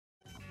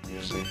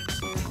music,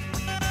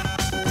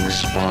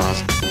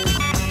 response,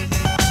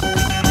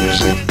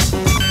 music,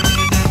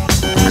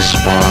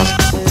 response,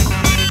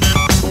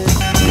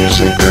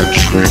 music that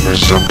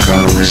triggers some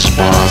kind of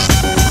response.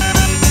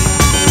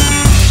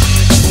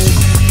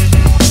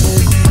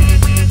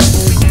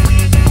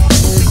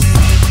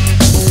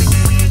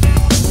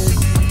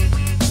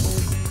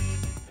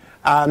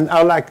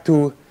 I would like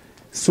to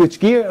switch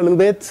gear a little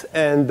bit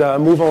and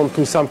move on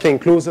to something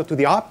closer to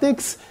the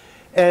optics.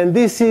 And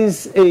this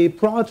is a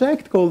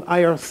project called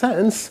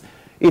IrSens.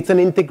 It's an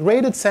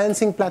integrated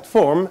sensing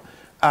platform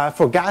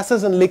for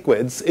gases and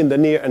liquids in the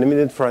near and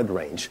mid-infrared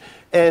range.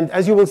 And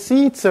as you will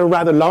see, it's a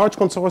rather large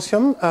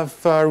consortium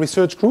of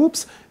research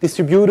groups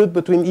distributed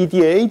between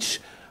ETH,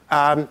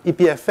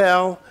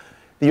 EPFL,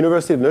 the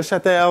University of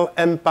Neuchâtel,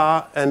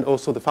 EMPA, and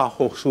also the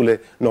Fachhochschule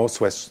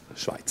Northwest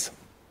Schweiz.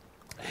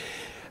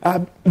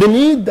 The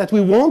need that we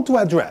want to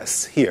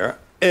address here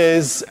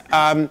is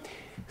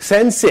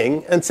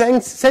sensing and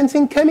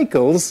sensing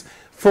chemicals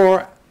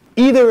for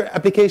either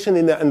application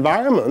in the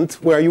environment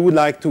where you would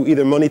like to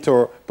either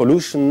monitor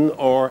pollution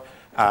or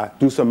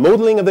do some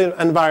modeling of the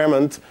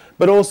environment,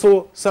 but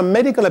also some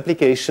medical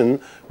application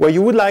where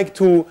you would like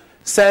to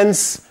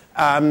sense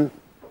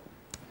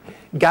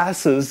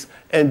gases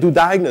and do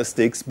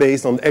diagnostics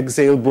based on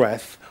exhaled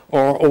breath,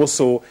 or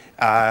also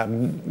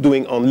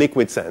doing on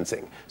liquid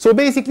sensing. So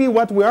basically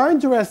what we are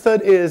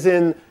interested is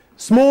in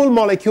small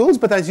molecules,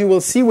 but as you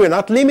will see, we're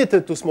not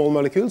limited to small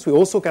molecules. We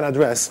also can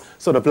address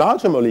sort of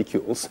larger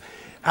molecules.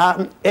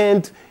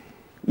 And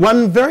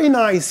one very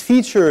nice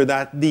feature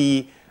that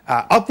the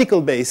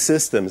optical-based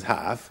systems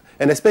have,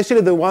 and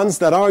especially the ones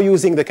that are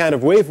using the kind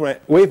of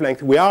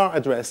wavelength we are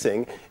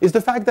addressing, is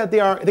the fact that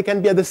they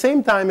can be at the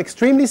same time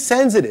extremely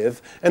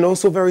sensitive and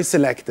also very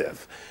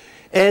selective.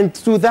 And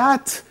to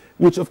that,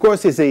 which of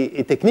course is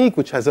a technique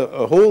which has an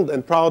old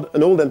and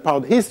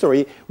proud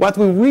history, what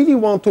we really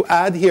want to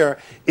add here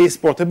is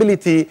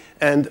portability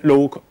and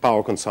low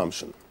power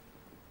consumption.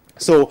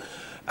 So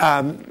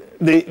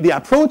the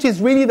approach is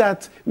really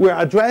that we're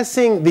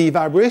addressing the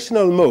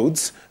vibrational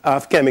modes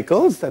of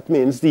chemicals. That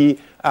means the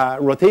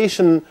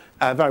rotation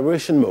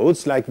vibration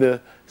modes, like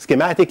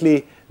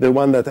schematically the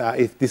one that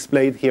is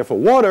displayed here for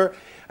water.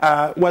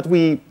 What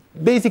we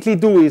basically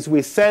do is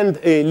we send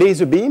a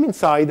laser beam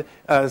inside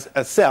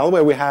a cell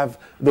where we have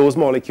those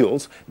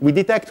molecules. We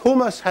detect how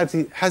much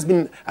has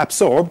been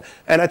absorbed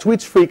and at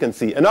which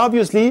frequency. And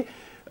obviously,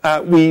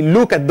 we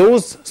look at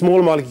those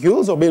small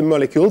molecules or big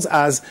molecules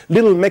as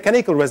little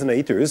mechanical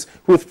resonators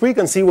whose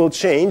frequency will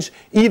change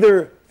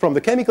either from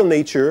the chemical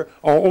nature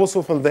or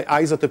also from the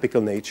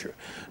isotopical nature.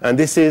 And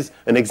this is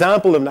an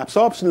example of an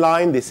absorption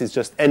line. This is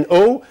just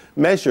NO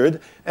measured.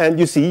 And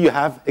you see you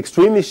have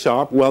extremely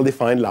sharp,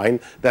 well-defined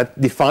line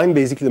that define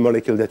basically the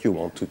molecule that you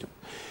want to do.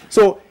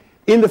 So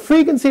in the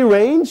frequency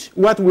range,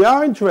 what we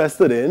are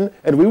interested in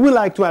and we would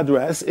like to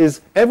address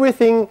is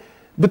everything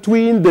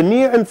between the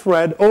near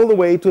infrared all the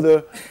way to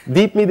the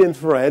deep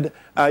mid-infrared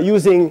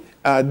using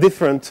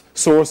different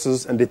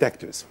sources and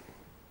detectors.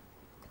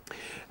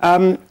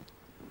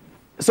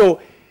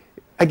 So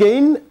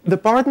again, the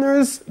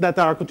partners that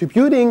are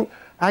contributing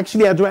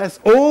actually address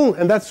all,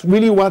 and that's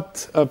really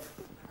what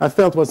I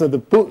felt was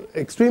the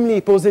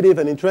extremely positive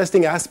and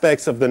interesting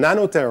aspects of the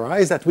Nano-Tera,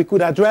 is that we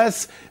could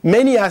address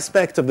many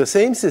aspects of the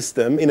same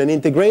system in an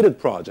integrated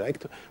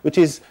project, which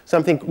is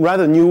something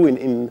rather new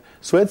in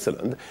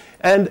Switzerland.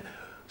 And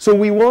so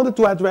we wanted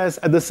to address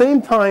at the same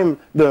time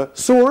the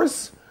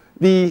source,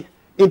 the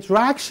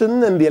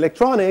interaction and the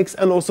electronics,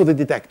 and also the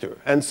detector.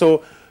 And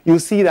so you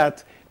see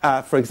that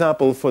for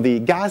example, for the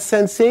gas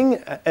sensing,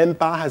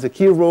 EMPA has a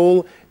key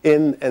role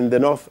and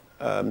the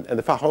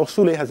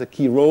Fachhochschule has a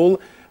key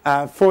role.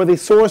 For the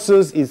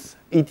sources is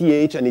ETH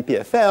and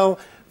EPFL.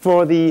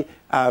 For the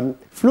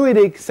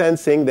fluidic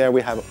sensing, there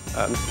we have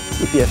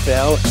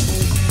EPFL.